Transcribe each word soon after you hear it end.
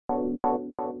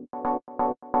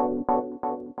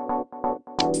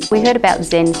We heard about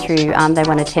ZEN through, they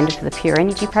won a tender for the Pure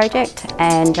Energy project,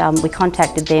 and we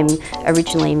contacted them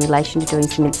originally in relation to doing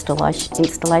some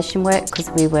installation work because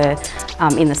we were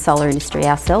in the solar industry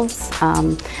ourselves.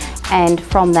 And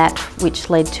from that, which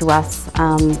led to us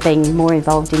being more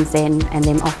involved in ZEN and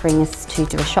them offering us to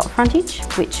do a shop frontage,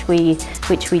 which we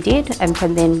did, and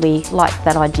from then we liked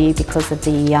that idea because of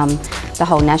the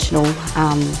whole national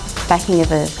backing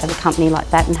of a company like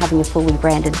that and having a fully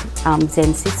branded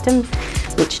ZEN system,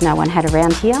 which no one had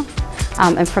around here.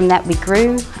 And from that we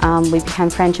grew, we became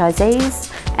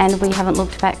franchisees, and we haven't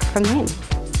looked back from then.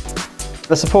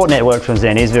 The support network from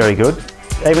ZEN is very good.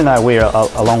 Even though we're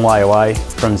a long way away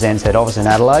from ZEN's head office in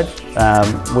Adelaide,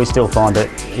 we still find that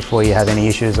if we have any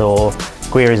issues or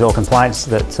queries or complaints,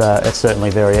 that it's certainly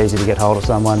very easy to get hold of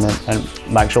someone and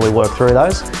make sure we work through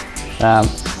those.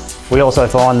 We also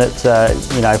find that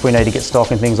if we need to get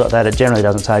stock and things like that, it generally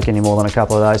doesn't take any more than a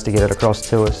couple of days to get it across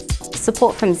to us.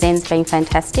 Support from ZEN's been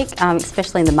fantastic,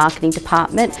 especially in the marketing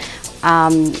department,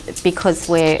 because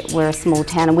we're a small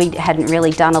town and we hadn't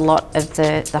really done a lot of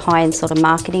the high-end sort of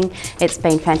marketing. It's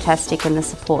been fantastic, and the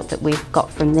support that we've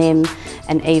got from them,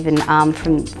 and even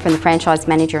from the franchise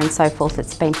manager and so forth,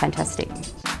 it's been fantastic.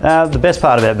 The best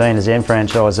part about being a ZEN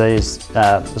franchisee is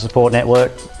the support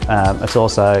network. It's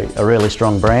also a really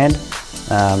strong brand.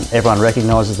 Everyone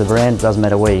recognises the brand, it doesn't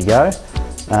matter where you go.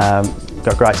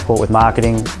 Got great support with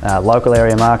marketing, local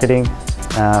area marketing.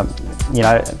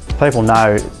 People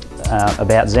know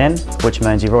about ZEN, which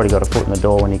means you've already got a foot in the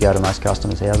door when you go to most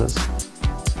customers' houses.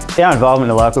 Our involvement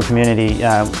in the local community,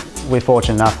 we're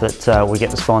fortunate enough that we get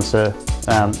to sponsor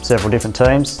several different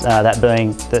teams, that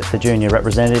being the junior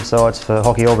representative sides for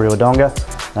Hockey Albury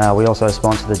Wodonga. We also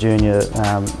sponsor the junior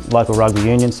local rugby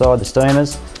union side, the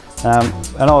Steamers. And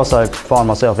I also find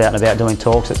myself out and about doing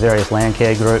talks at various land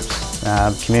care groups,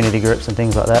 community groups and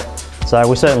things like that. So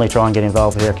we certainly try and get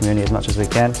involved with our community as much as we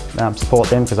can, support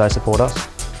them because they support us.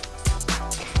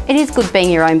 It is good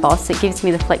being your own boss. It gives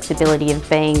me the flexibility of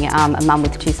being a mum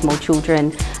with two small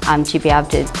children, to be able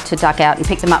to duck out and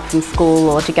pick them up from school,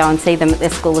 or to go and see them at their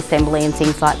school assembly and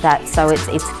things like that. So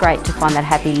it's great to find that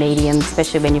happy medium,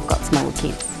 especially when you've got smaller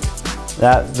kids.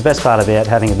 The best part about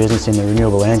having a business in the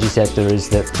renewable energy sector is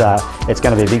that it's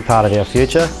going to be a big part of our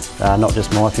future, not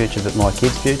just my future but my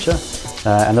kids' future.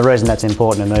 And the reason that's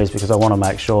important to me is because I want to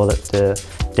make sure that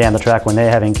down the track when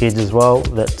they're having kids as well,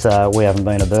 that we haven't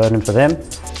been a burden for them.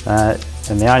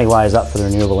 And the only way is up for the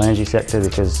renewable energy sector,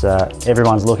 because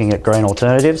everyone's looking at green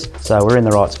alternatives, so we're in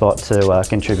the right spot to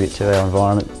contribute to our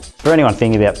environment. For anyone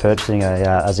thinking about purchasing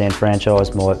a ZEN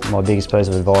franchise, my biggest piece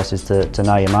of advice is to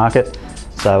know your market.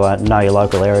 So know your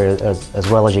local area as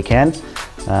well as you can,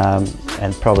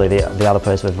 and probably the other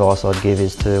piece of advice I'd give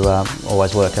is to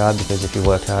always work hard, because if you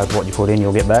work hard, what you put in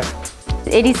you'll get back.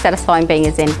 It is satisfying being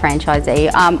a ZEN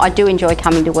franchisee. I do enjoy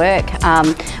coming to work.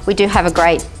 We do have a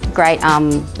great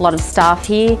lot of staff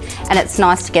here, and it's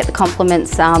nice to get the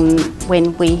compliments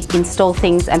when we install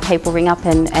things and people ring up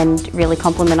and really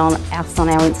compliment us on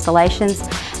our installations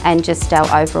and just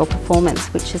our overall performance,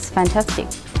 which is fantastic.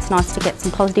 It's nice to get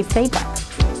some positive feedback.